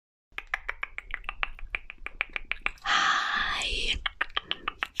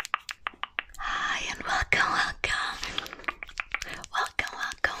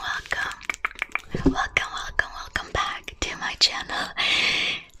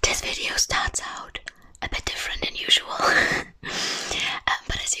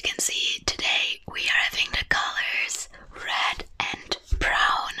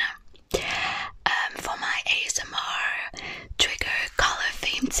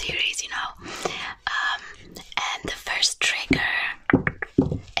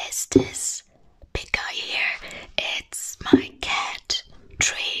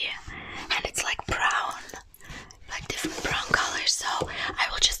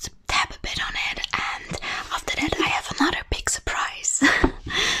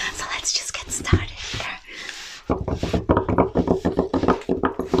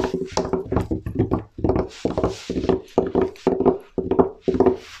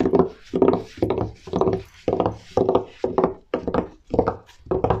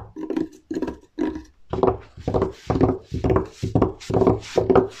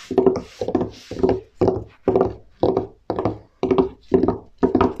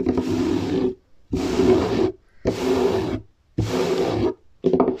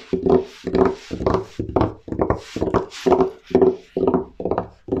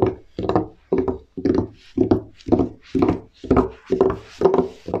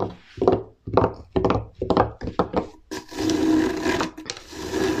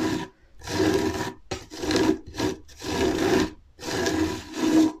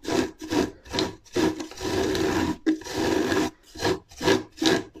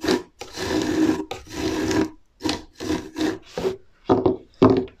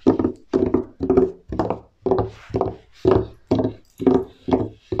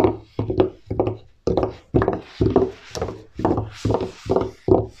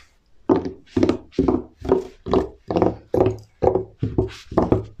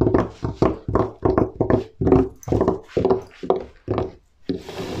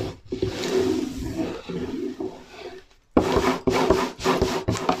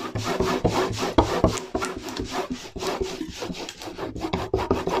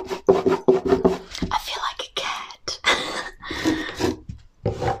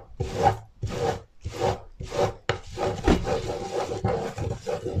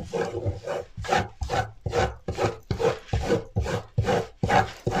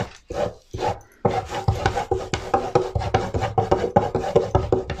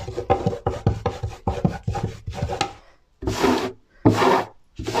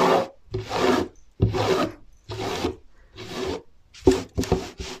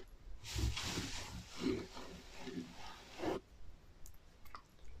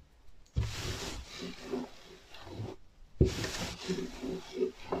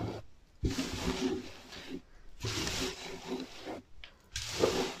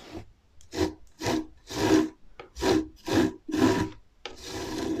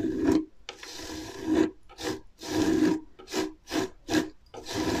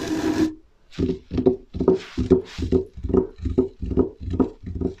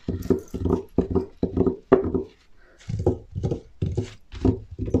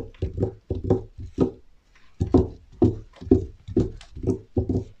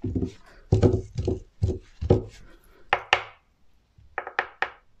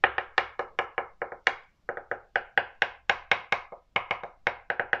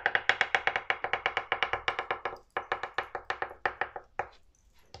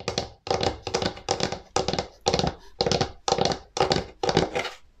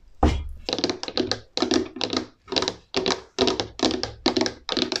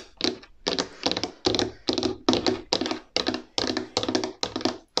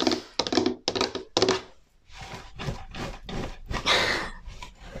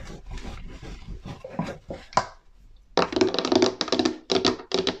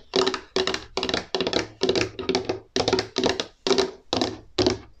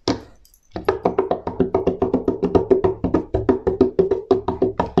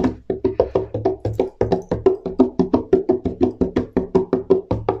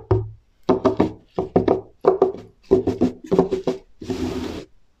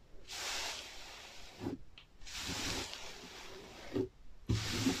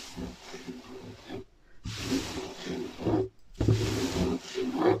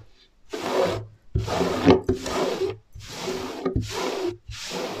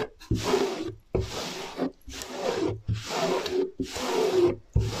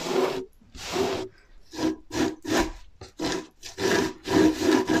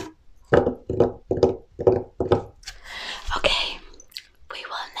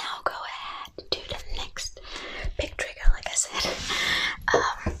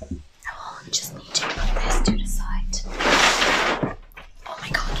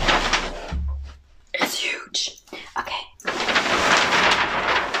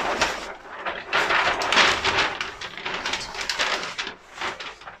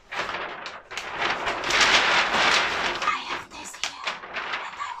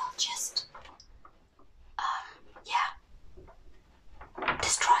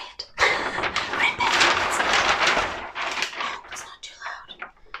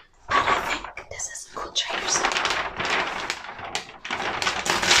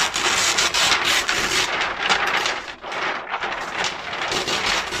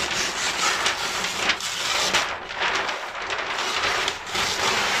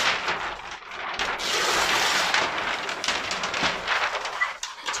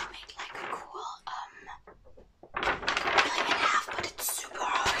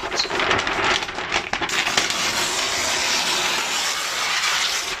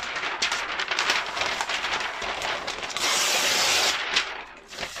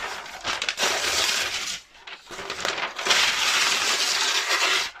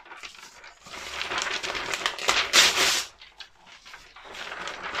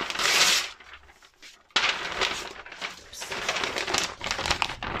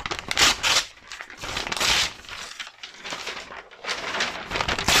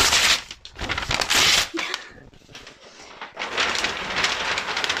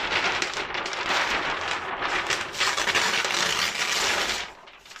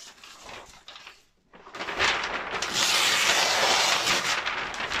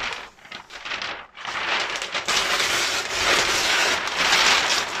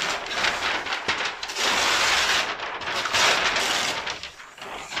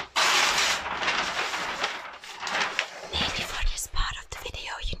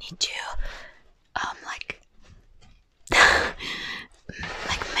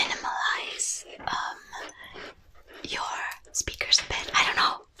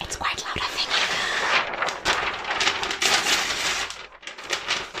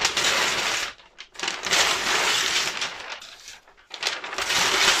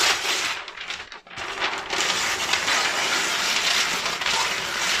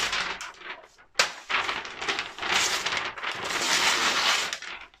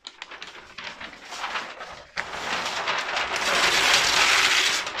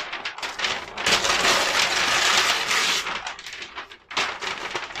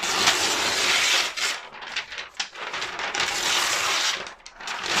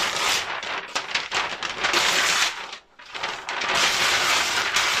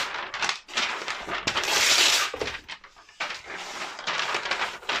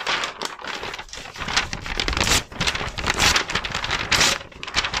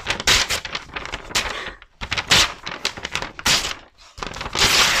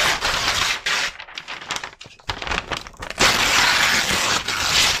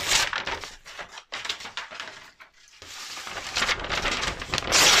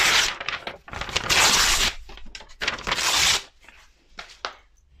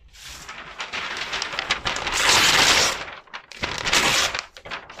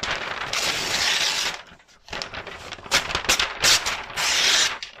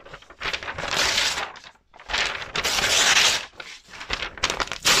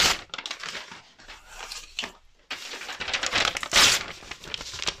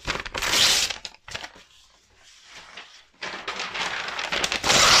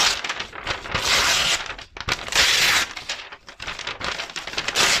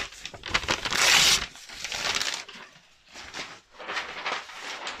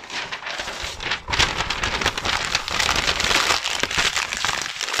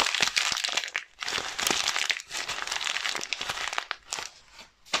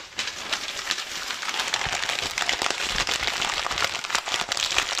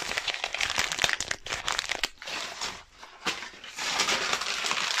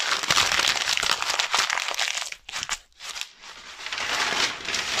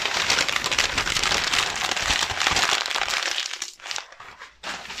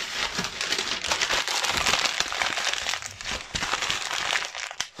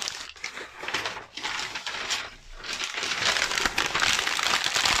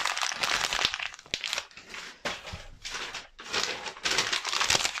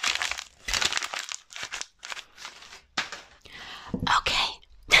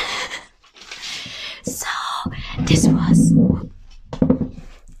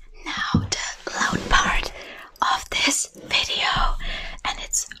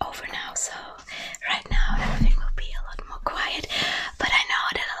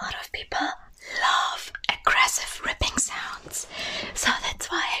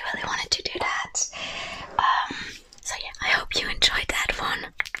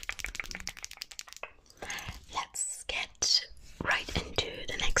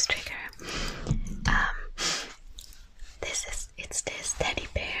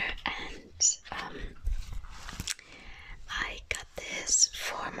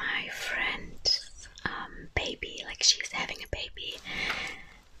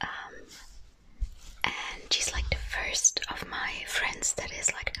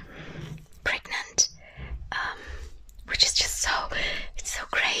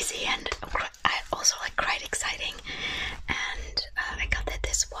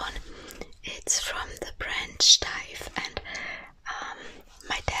It's from the brand Steiff, and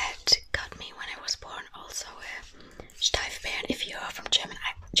my dad got me when I was born also a Steiff bear. If you are from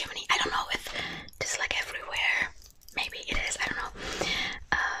Germany, I don't know if this is like everywhere. Maybe it is, I don't know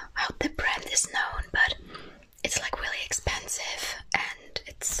how the brand is known, but it's like really expensive, and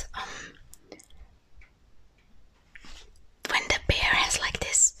it's when the bear has like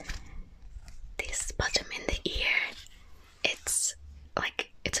this bottom in the ear, it's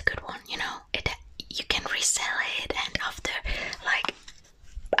like, it's a good one, you know. You can resell it, and after like,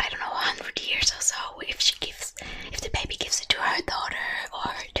 I don't know, 100 years or so, if the baby gives it to her daughter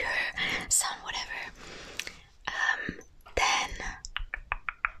or to her son, whatever, then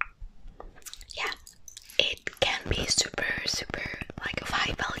yeah, it can be super like of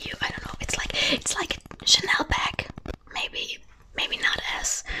high value. I don't know, it's like a Chanel bag, maybe not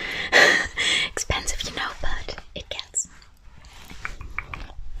as expensive, you know, but it gets.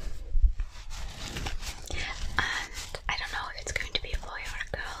 And I don't know if it's going to be a boy or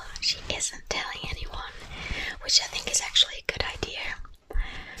a girl. She isn't telling anyone, which I think is actually a good idea.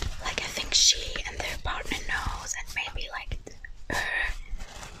 Like, I think she and their partner knows, and maybe like her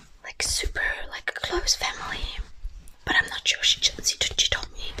like super like close family, but I'm not sure. She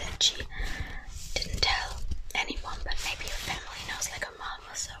told me that she didn't tell anyone, but maybe her family knows, like her mom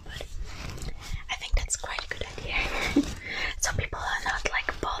or so. But I think that's quite a good idea. So people are not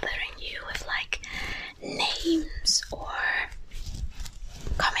like bothering you with like names or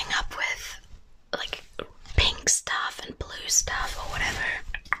coming up with like pink stuff and blue stuff or whatever.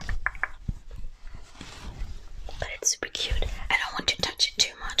 But it's super cute. I don't want to touch it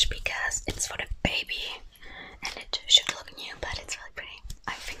too much because it's for the baby and it should look new, but it's really pretty.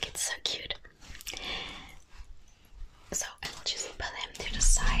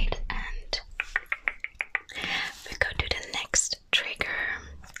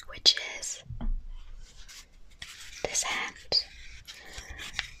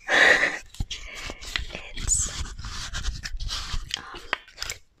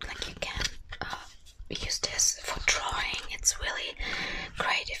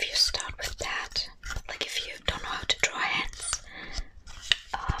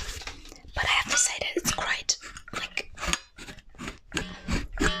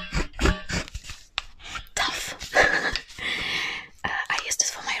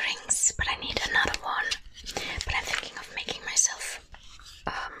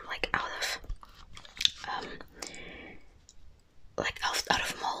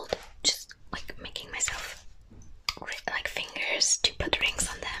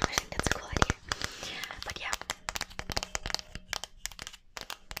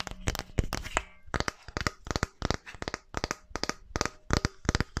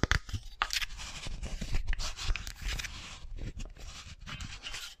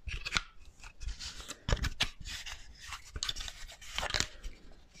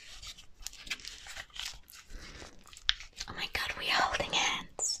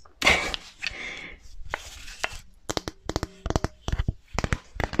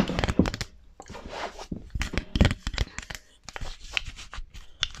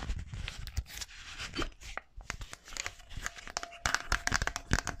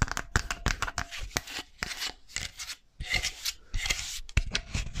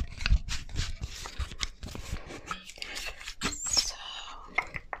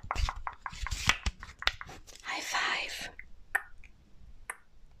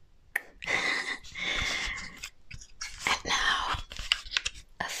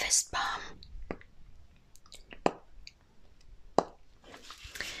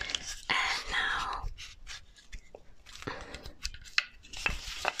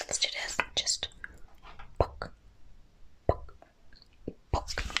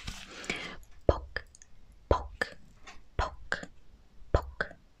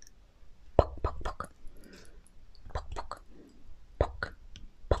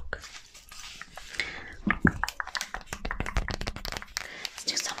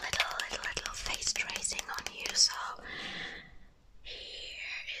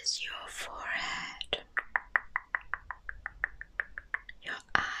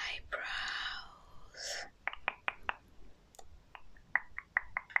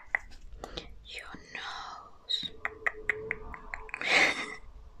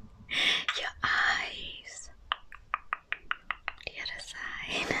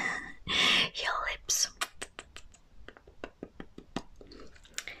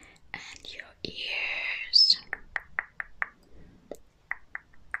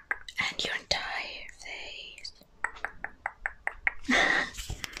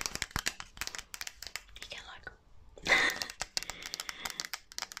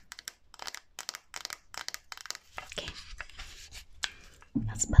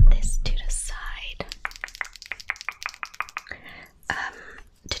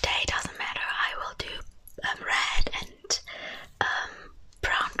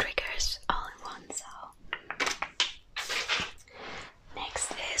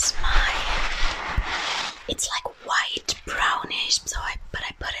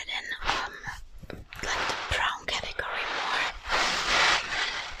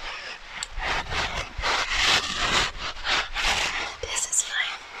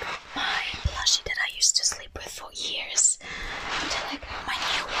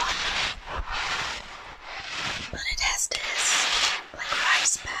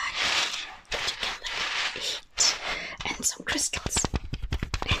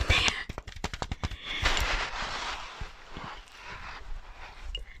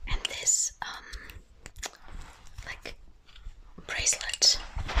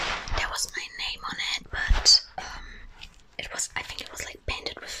 was my name on it, but it was, I think it was like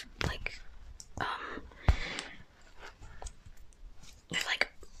painted with like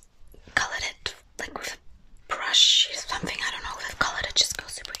colored it like with a brush or something. I don't know. With colored it just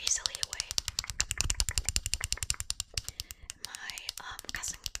goes super easily away. My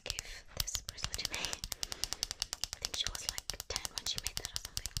cousin gave this bracelet to me. I think she was like 10 when she made that or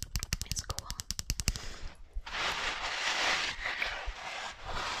something. It's cool.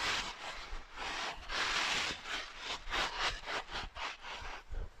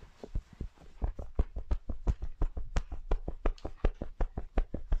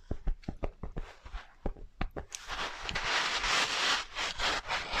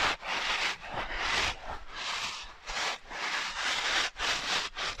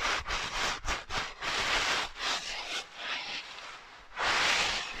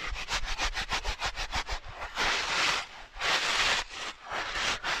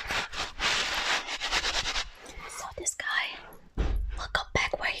 So this guy will go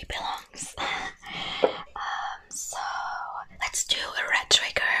back where he belongs. So let's do a red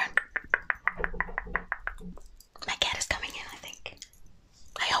trigger. My cat is coming in, I think.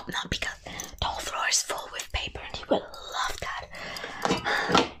 I hope not, because the whole floor is full with paper and he will love that.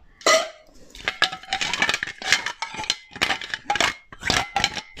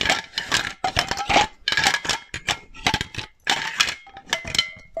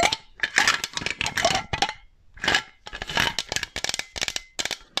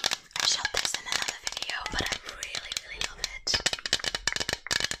 I shot this in another video, but I really, really love it.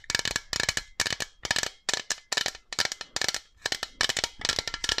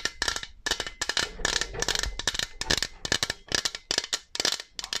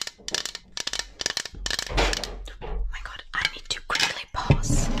 Oh my god, I need to quickly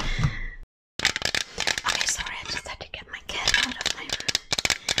pause. Okay, sorry, I just had to get my cat out of my room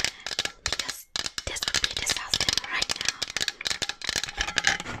because this would be disgusting right now.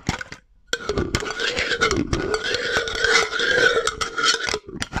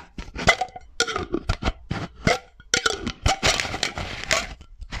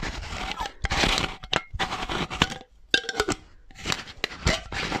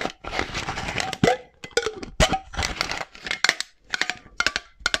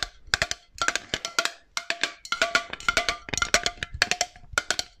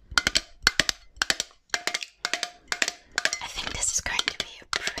 I think this is going to be a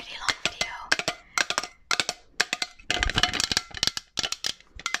pretty long video.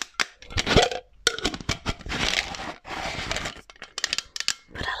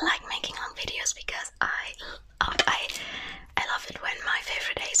 But I like making long videos because I love it when my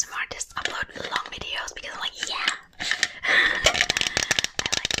favorite ASMR artists upload long videos, because I'm like, yeah. I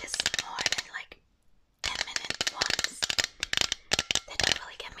like this more than like 10-minute ones. They don't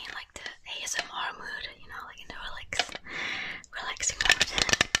really get me in like the ASMR mood, you know, like in the relaxing mood.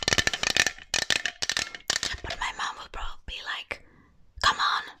 But my mom will probably be like, come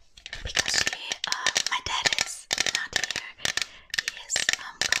on, because my dad is not here. He is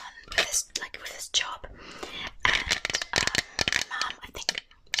gone with his job, and my mom, I think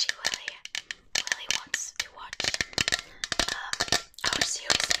she really wants to watch our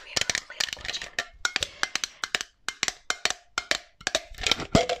series that we are currently watching.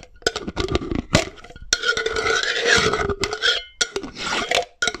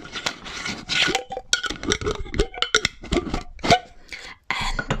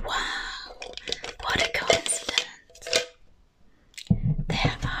 And wow, what a coincidence.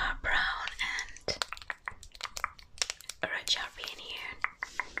 There are brown and a red Sharpie in here.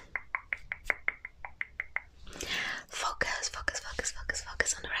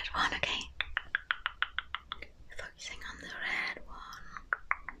 Focus on the red one, okay? Focusing on the red one.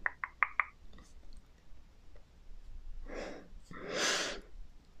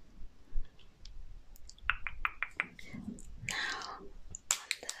 Now on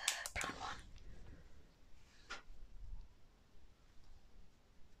the brown one.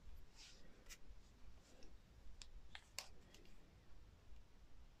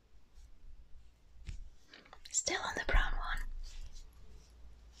 Still on the brown one.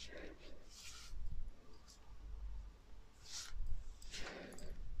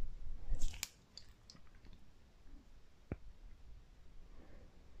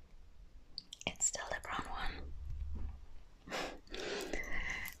 It's still the brown one.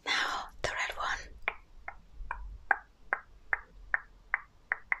 Now the red one.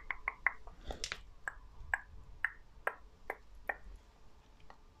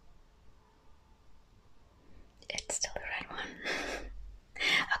 It's still the red one.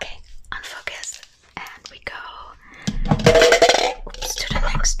 Okay, unfocus, and we go to the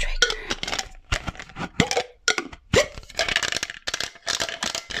next trigger.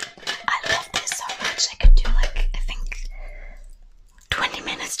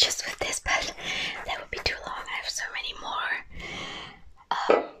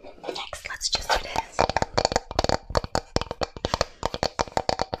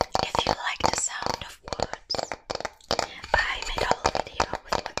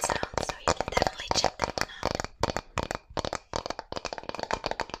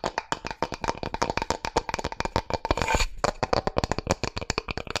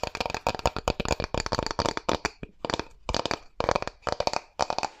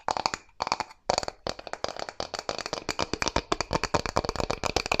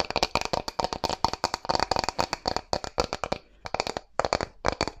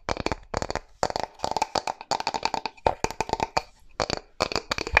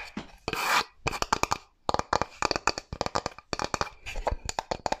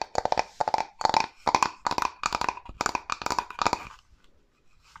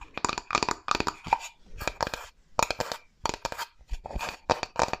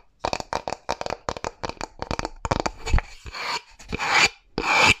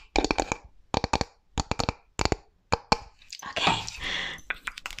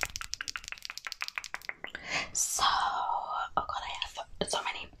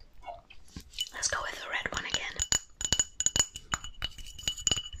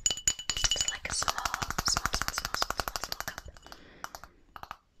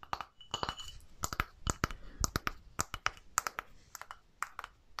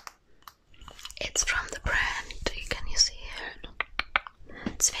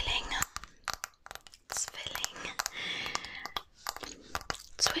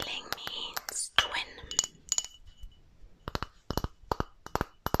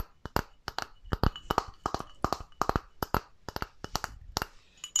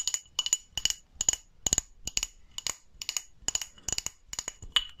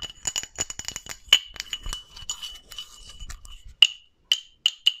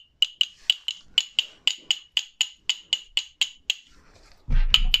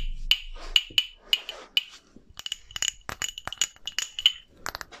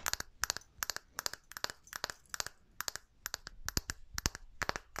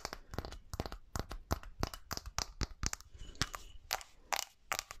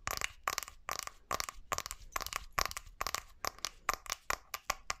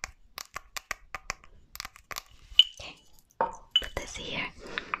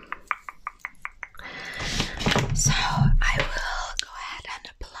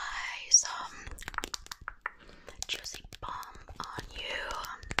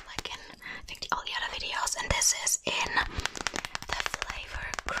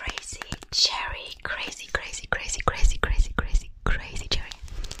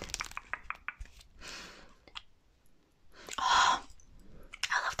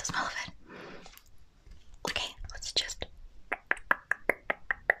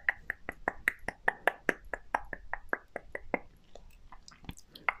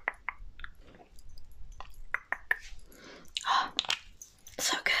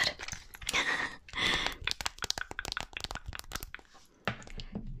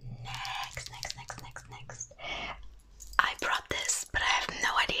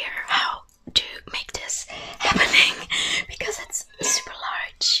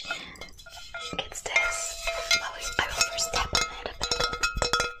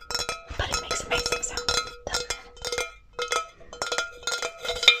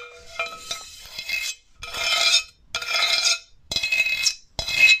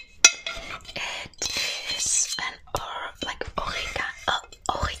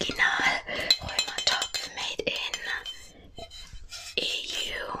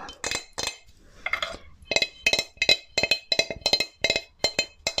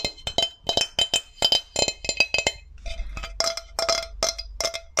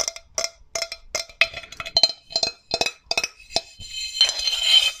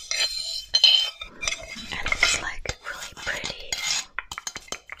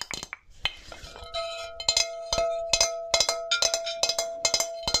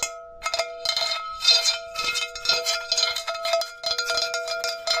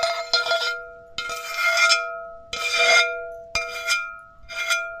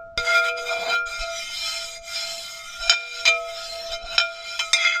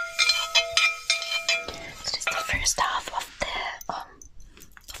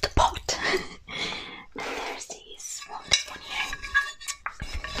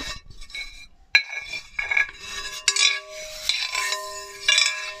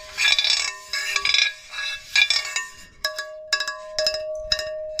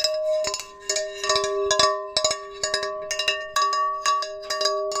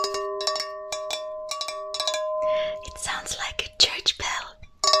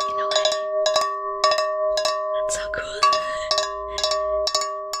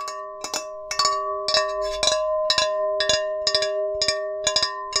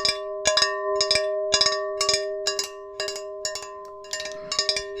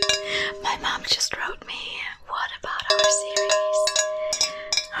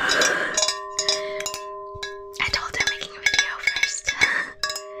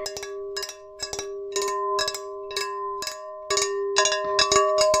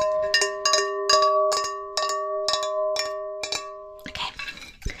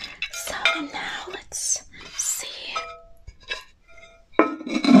 let's see.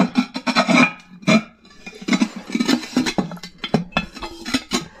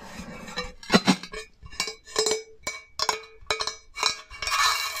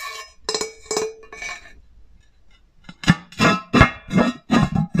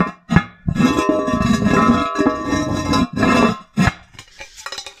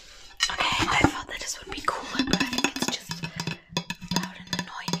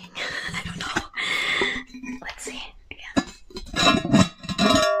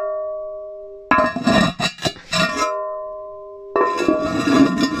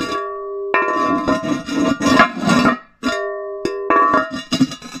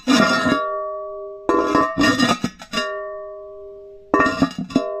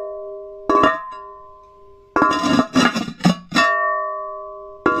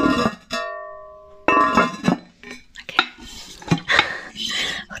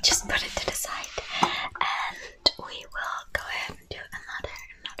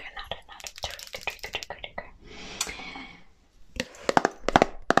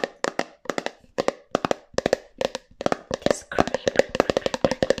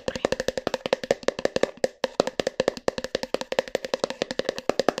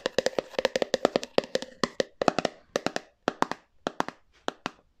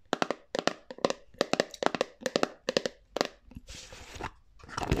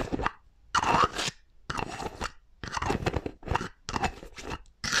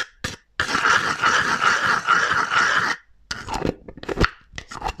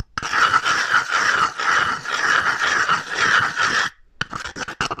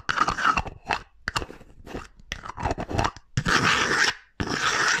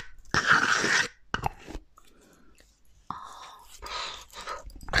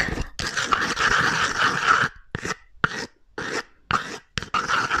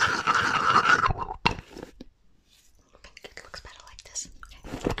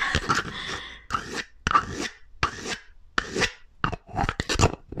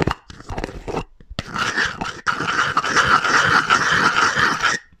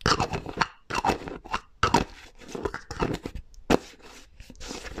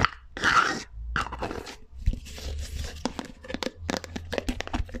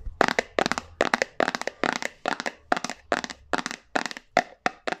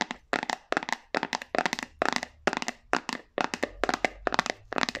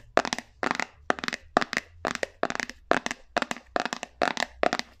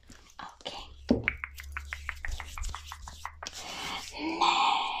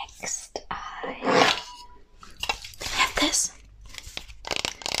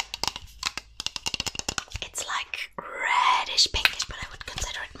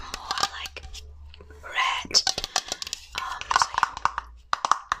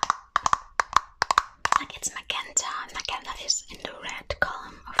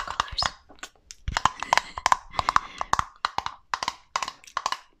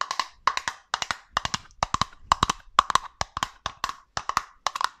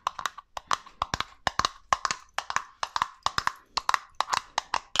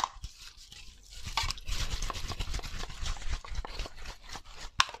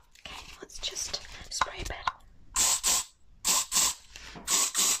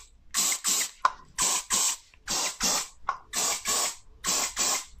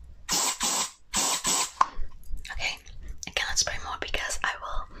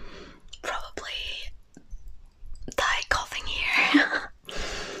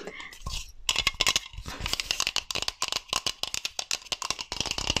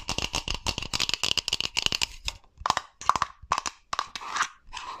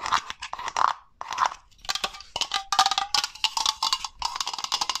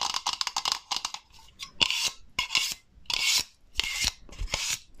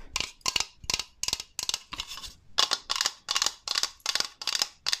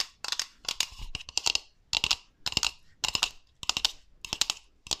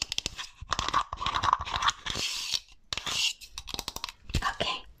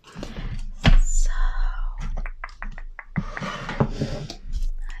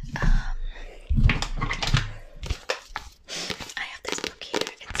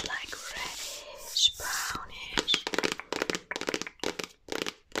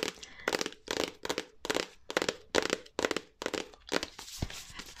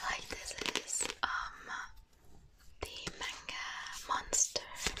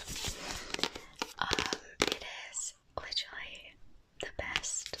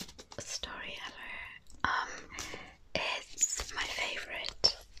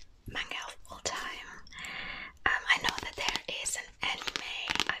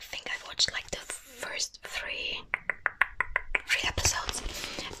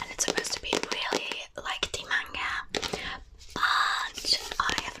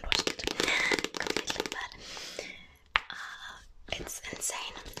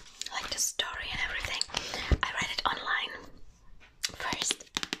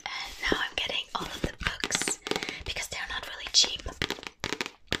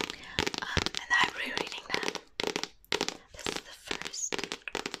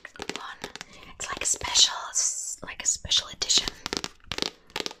 special edition.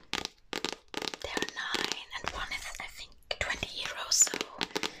 They're 9 and one is I think 20 euros, so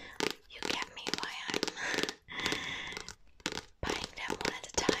you get me why I'm buying them one at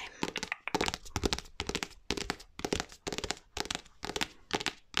a time.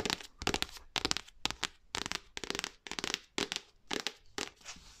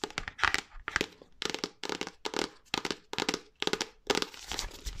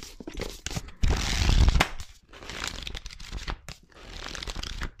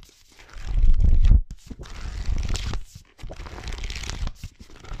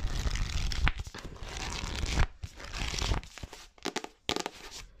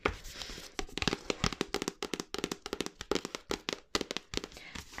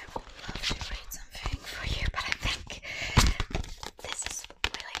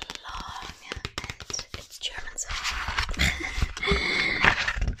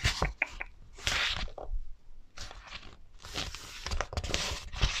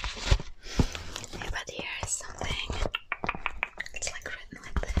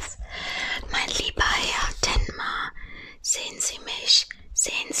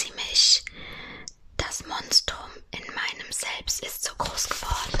 Sehen Sie mich, das Monstrum in meinem Selbst ist so groß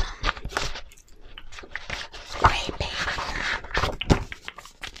geworden. Creepy.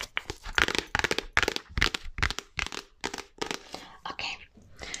 Okay,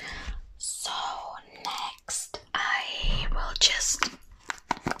 so next I will just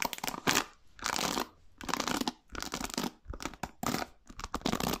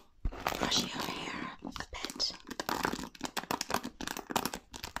brush your hair a bit.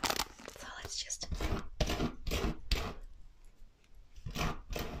 So let's just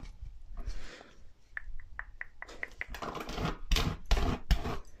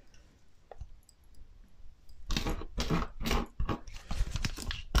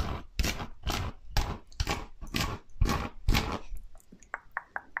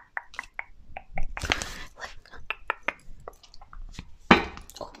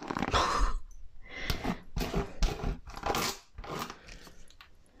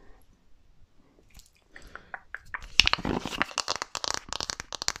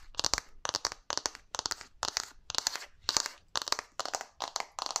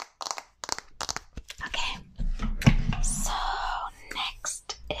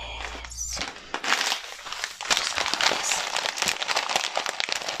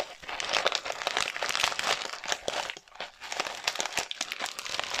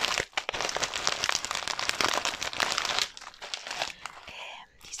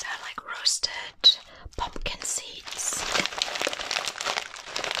roasted pumpkin seeds.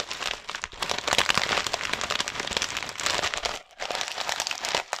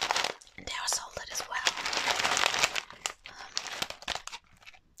 And they are salted as well.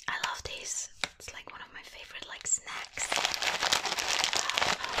 I love these. It's like one of my favorite like snacks.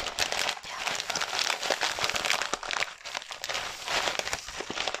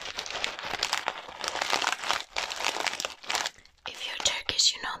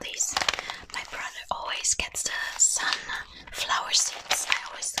 You know these. My brother always gets the sunflower seeds. I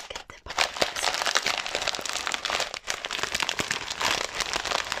always get the pumpkins.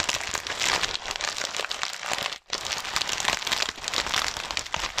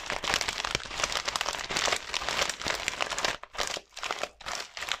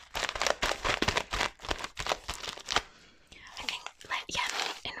 I think, like, yeah,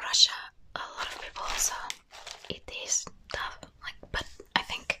 in Russia, a lot of people also eat these stuff. Like, but I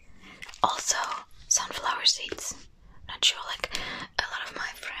think also sunflower seeds. Not sure. Like a lot of my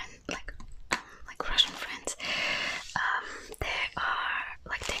friends, like Russian friends, they are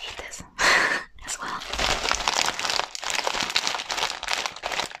like they eat this as well.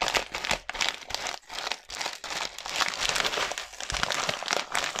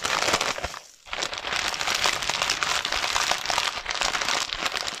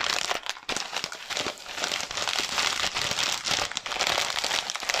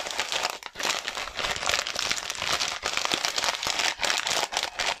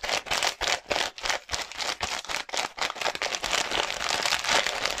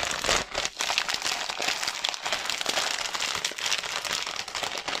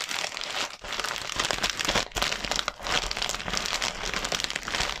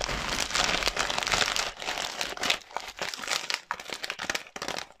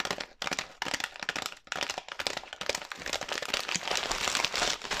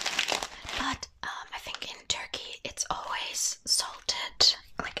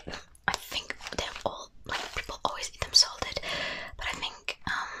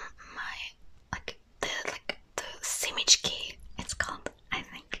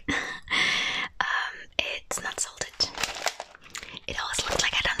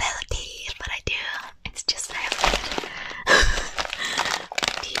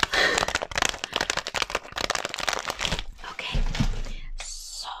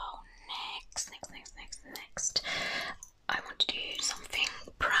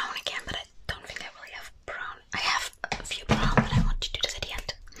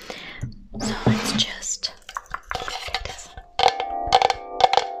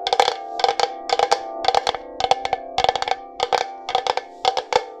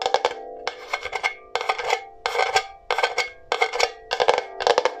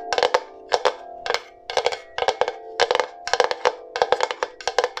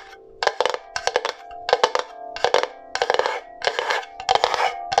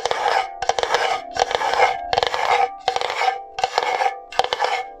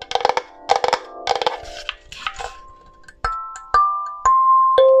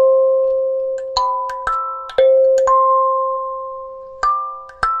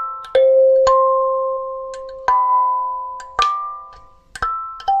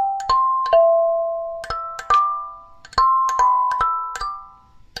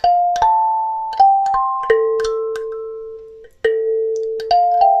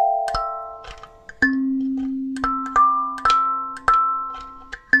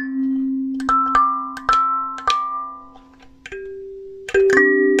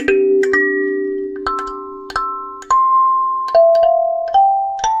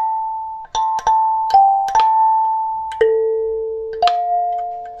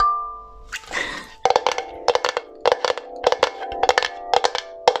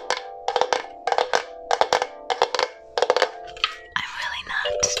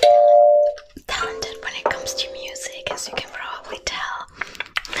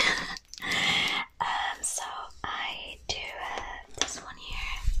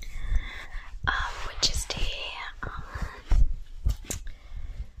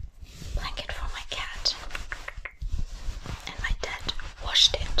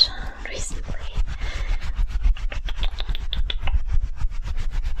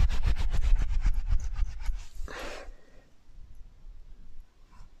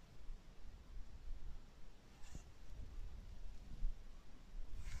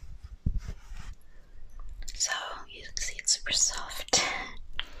 soft.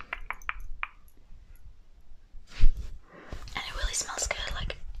 And it really smells good,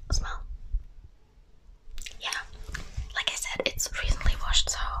 like, smell. Yeah, like I said, it's recently washed,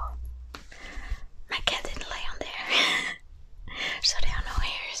 so my cat didn't lay on there. So there are no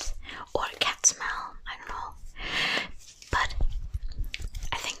hairs or cat smell, I don't know. But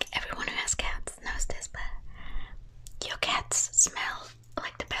I think everyone who has cats knows this, but your cats smell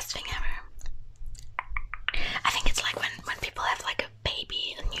like the best thing ever. I think it's like when people have like a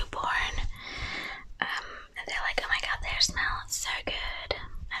baby, a newborn, and they're like, oh my god, their smell is so good.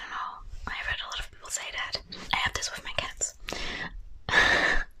 I don't know, I heard a lot of people say that. I have this with my cats.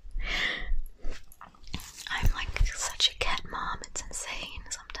 I'm like such a cat mom, it's insane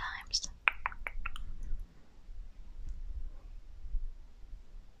sometimes.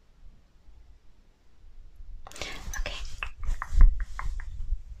 Okay.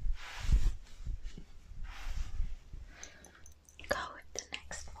 Go with the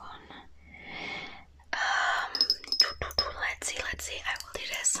next one. Let's see, I will do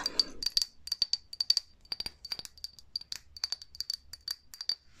this.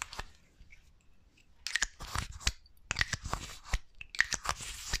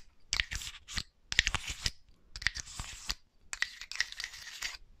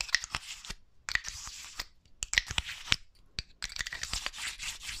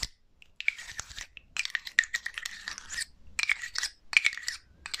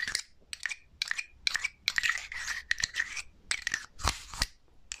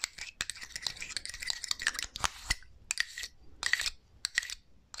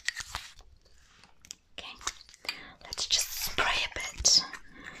 Let's just spray a bit.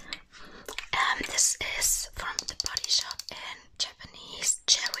 This is from the Body Shop in Japanese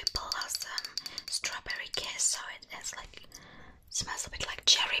cherry blossom strawberry kiss, so it is like, smells a bit like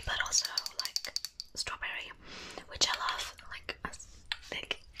cherry but also like strawberry, which I love.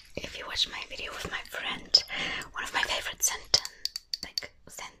 Like if you watch my video with my friend, one of my favorite scent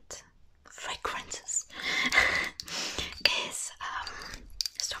fragrances is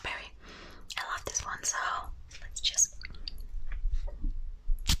strawberry. I love this one, so let's just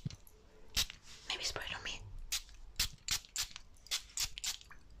maybe spray it on me.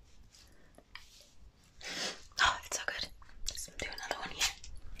 Oh, it's so good. Let's do another one here.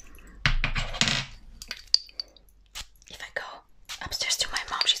 If I go upstairs to my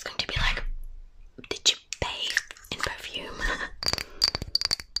mom, she's going to be like, did you bathe in perfume?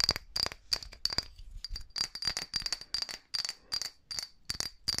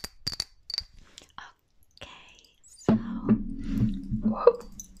 Okay, so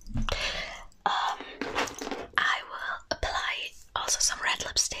I will apply also some red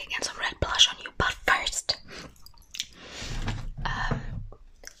lipstick and some red blush on you, but first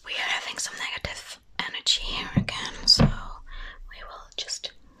we are having some negative energy here again, so we will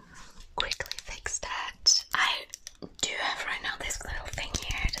just quickly fix that. I do have right now this little thing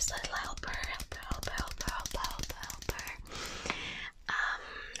here, this little helper.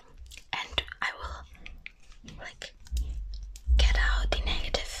 And I will like get out the negative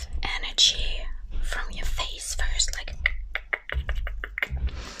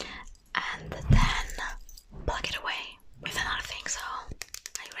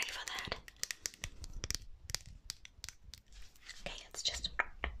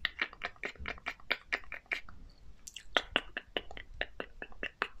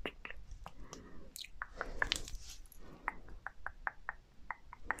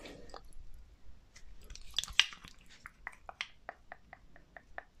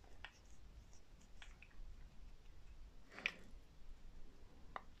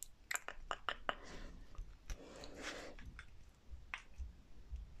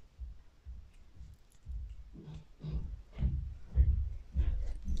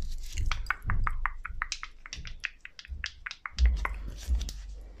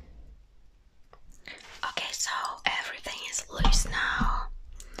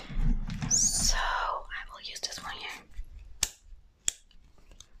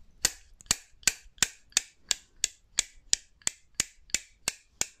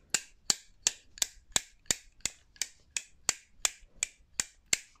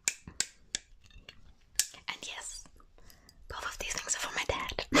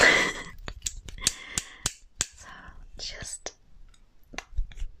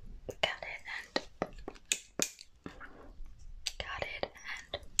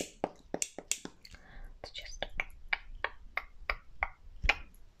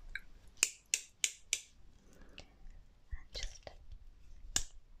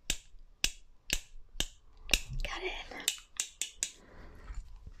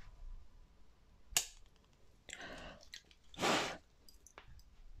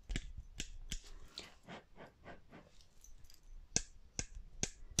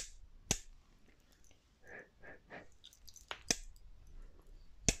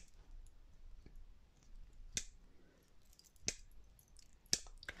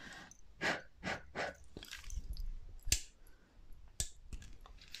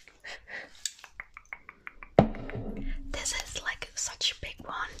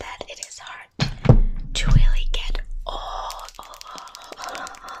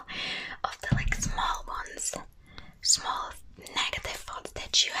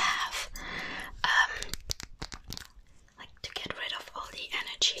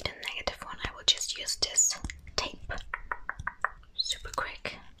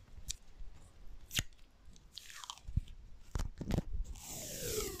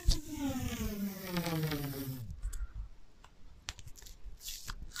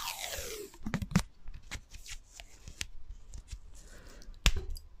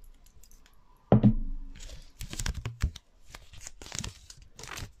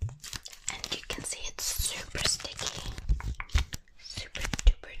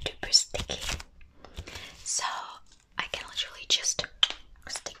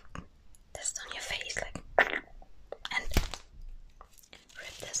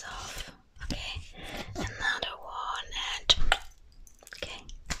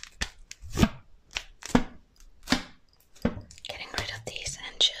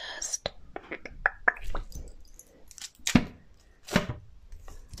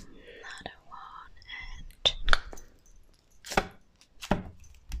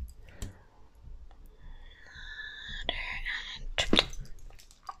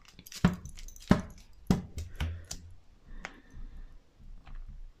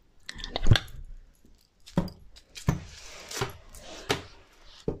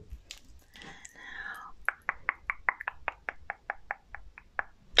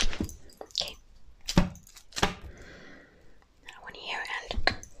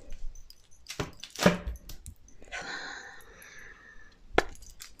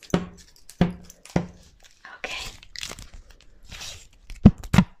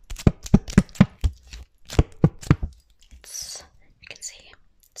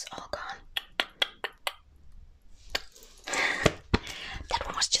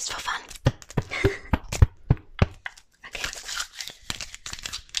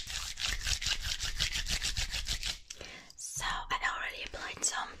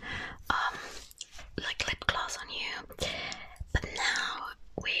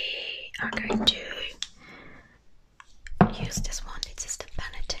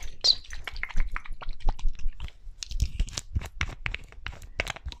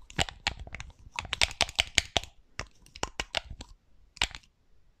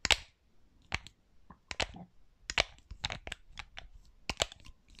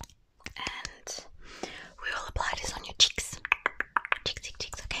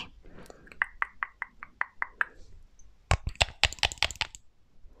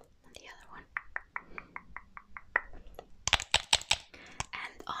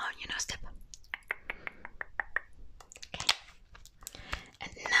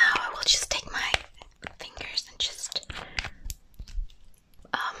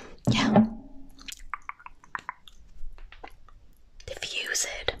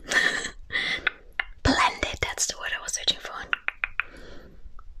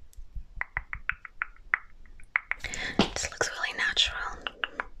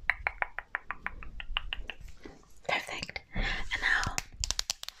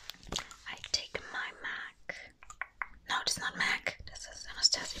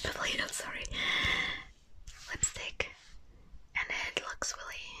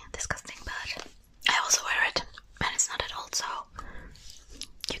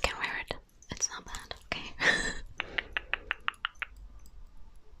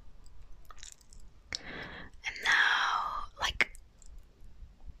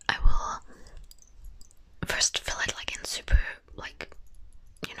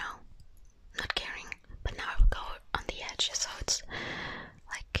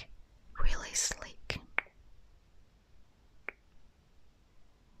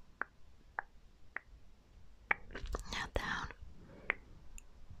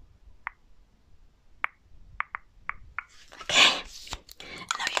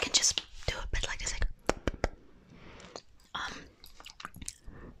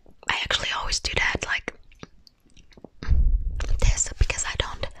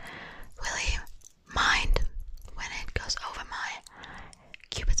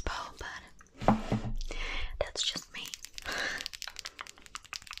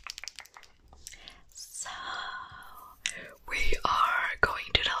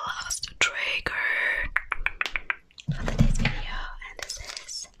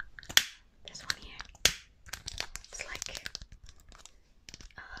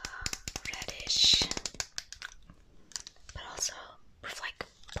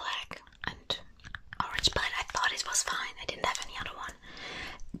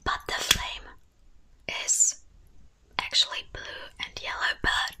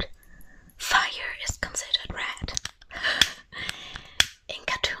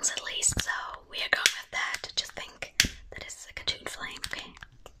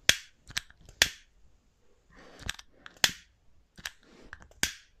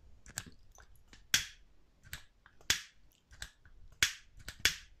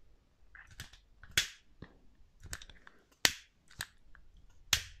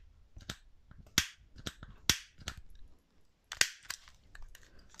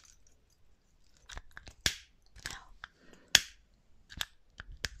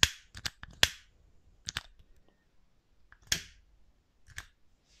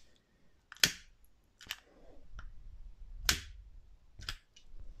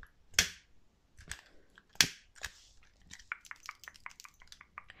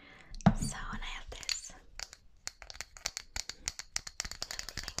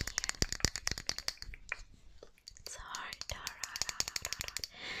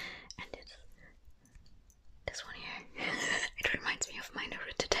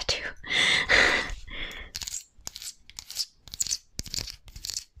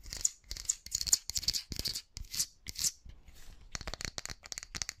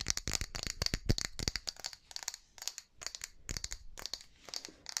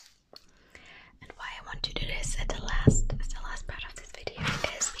this at the last part of this video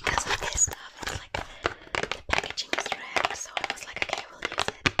is because of this stuff. It's like the packaging is red, so I was like, okay, we'll use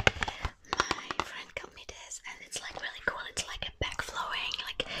it. My friend got me this, and it's like really cool. It's like a backflowing,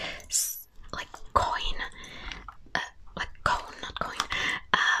 like coin, like cone, not coin.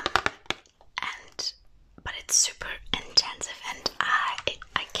 But it's super intensive, and I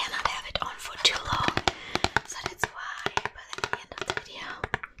cannot have it on for too long, so that's why I put it at the end of the video.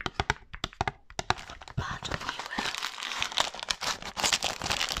 But we will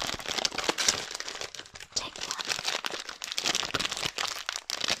take one.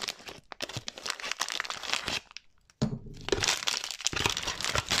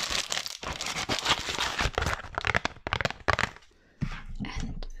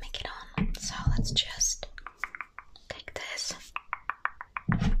 And make it on. So let's just take this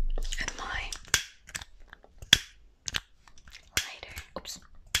and my lighter. Oops,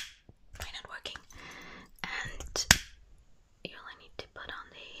 why not working? And you only need to put on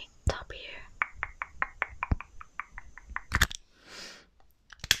the top here.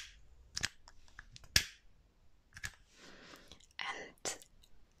 And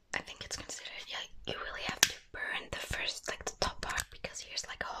I think it's considered, yeah, you really have to burn the first, like the top part, because here's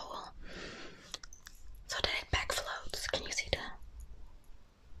like a hole so that it backfloats. Can you see the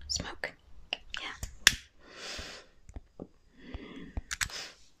smoke? Yeah.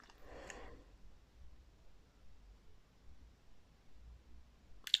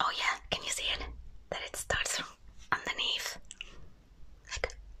 Oh yeah, can you see it? That it starts from underneath.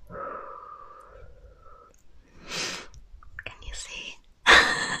 Like, can you see?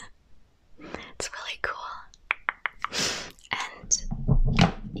 It's really cool. And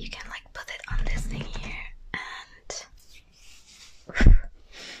you can like put it on this thing here, and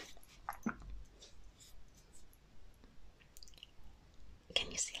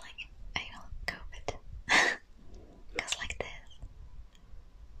can you see, like, I will go with goes like this.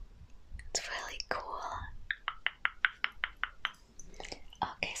 It's really cool.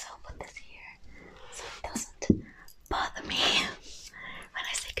 Okay, so I'll put this here so it doesn't bother me when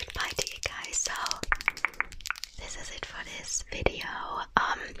I say goodbye to you guys. So this is it for this video.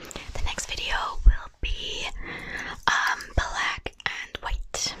 The next video will be black and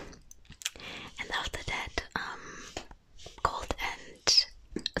white, and after that gold and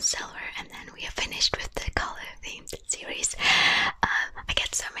silver, and then we are finished with the color themed series. I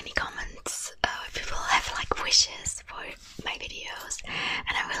get so many comments. People have like wishes